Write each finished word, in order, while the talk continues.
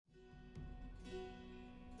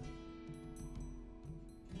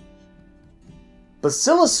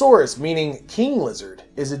Basilosaurus, meaning king lizard,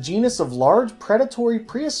 is a genus of large predatory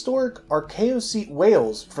prehistoric archaeocete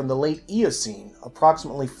whales from the late Eocene,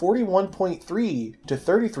 approximately 41.3 to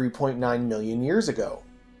 33.9 million years ago.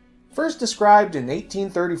 First described in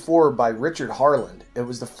 1834 by Richard Harland, it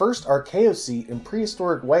was the first archaeocete and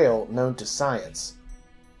prehistoric whale known to science.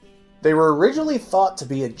 They were originally thought to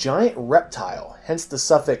be a giant reptile, hence the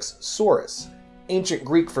suffix saurus, ancient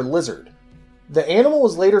Greek for lizard. The animal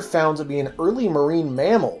was later found to be an early marine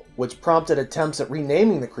mammal, which prompted attempts at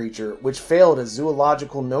renaming the creature, which failed as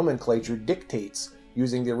zoological nomenclature dictates,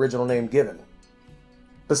 using the original name given.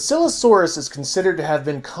 Basilosaurus is considered to have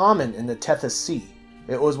been common in the Tethys Sea.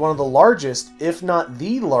 It was one of the largest, if not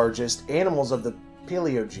the largest, animals of the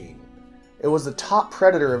Paleogene. It was the top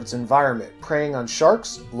predator of its environment, preying on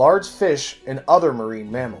sharks, large fish, and other marine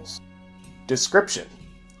mammals. Description: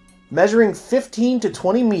 measuring 15 to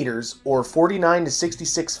 20 meters, or 49 to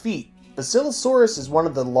 66 feet, Basilosaurus is one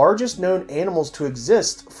of the largest known animals to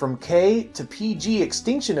exist from K to PG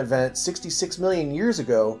extinction event 66 million years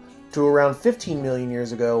ago to around 15 million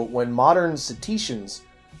years ago when modern cetaceans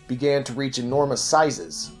began to reach enormous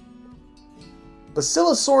sizes.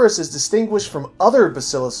 Basilosaurus is distinguished from other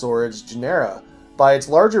Basilosaurids genera by its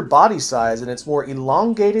larger body size and its more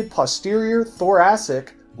elongated posterior,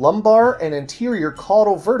 thoracic, lumbar, and anterior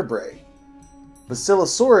caudal vertebrae.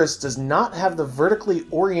 Basilosaurus does not have the vertically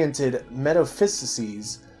oriented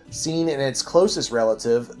metaphyses seen in its closest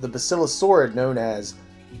relative, the basilosaurid known as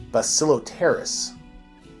Basilosaurus.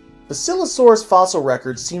 Basilosaurus fossil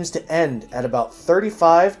record seems to end at about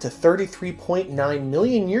 35 to 33.9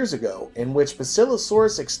 million years ago, in which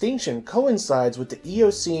Basilosaurus extinction coincides with the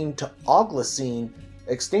Eocene to Oligocene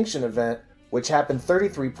extinction event, which happened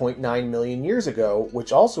 33.9 million years ago,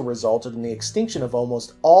 which also resulted in the extinction of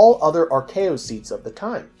almost all other archaeocetes of the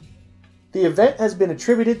time. The event has been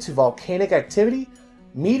attributed to volcanic activity,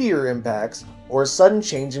 meteor impacts, or a sudden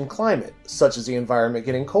change in climate, such as the environment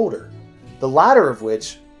getting colder, the latter of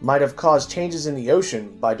which might have caused changes in the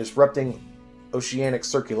ocean by disrupting oceanic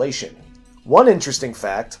circulation. One interesting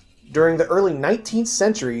fact: during the early 19th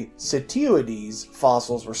century, Cetioides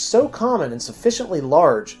fossils were so common and sufficiently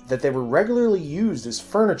large that they were regularly used as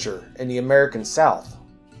furniture in the American South.